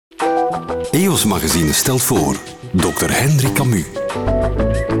EOS Magazine stelt voor Dokter Hendrik Cammu.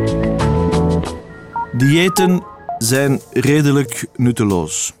 Diëten zijn redelijk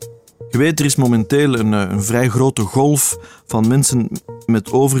nutteloos. Je weet, er is momenteel een vrij grote golf van mensen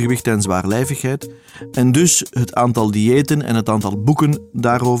met overgewicht en zwaarlijvigheid. En dus het aantal diëten en het aantal boeken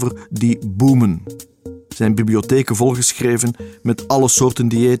daarover, die boomen. Er zijn bibliotheken volgeschreven met alle soorten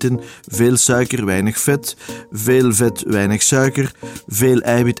diëten. Veel suiker, weinig vet. Veel vet, weinig suiker. Veel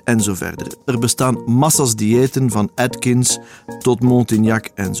eiwit en zo verder. Er bestaan massa's diëten van Atkins tot Montignac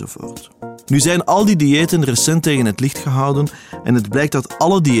enzovoort. Nu zijn al die diëten recent tegen het licht gehouden en het blijkt dat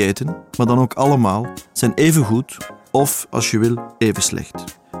alle diëten, maar dan ook allemaal, zijn even goed of, als je wil, even slecht.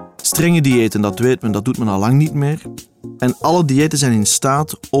 Strenge diëten, dat weet men, dat doet men al lang niet meer. En alle diëten zijn in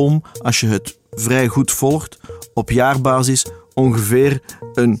staat om, als je het vrij goed volgt, op jaarbasis ongeveer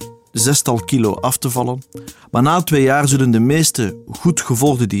een 6-tal kilo af te vallen. Maar na 2 jaar zullen de meeste goed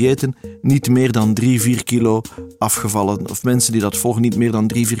gevolgde diëten niet meer dan 3-4 kilo afgevallen, of mensen die dat volgen niet meer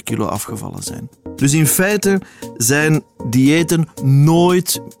dan 3-4 kilo afgevallen zijn. Dus in feite zijn diëten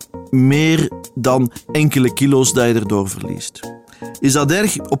nooit meer dan enkele kilo's dat je erdoor verliest. Is dat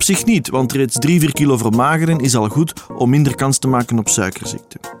erg? Op zich niet, want reeds 3-4 kilo vermageren is al goed om minder kans te maken op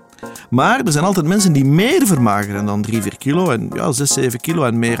suikerziekte. Maar er zijn altijd mensen die meer vermageren dan 3-4 kilo en 6-7 kilo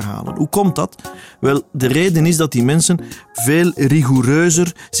en meer halen. Hoe komt dat? Wel, de reden is dat die mensen veel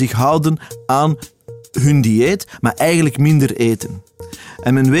rigoureuzer zich houden aan hun dieet, maar eigenlijk minder eten.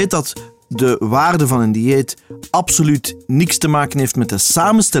 En men weet dat de waarde van een dieet absoluut niks te maken heeft met de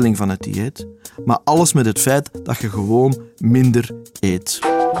samenstelling van het dieet, maar alles met het feit dat je gewoon minder eet.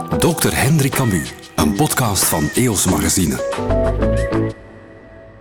 Dokter Hendrik Cammu, een podcast van EOS Magazine.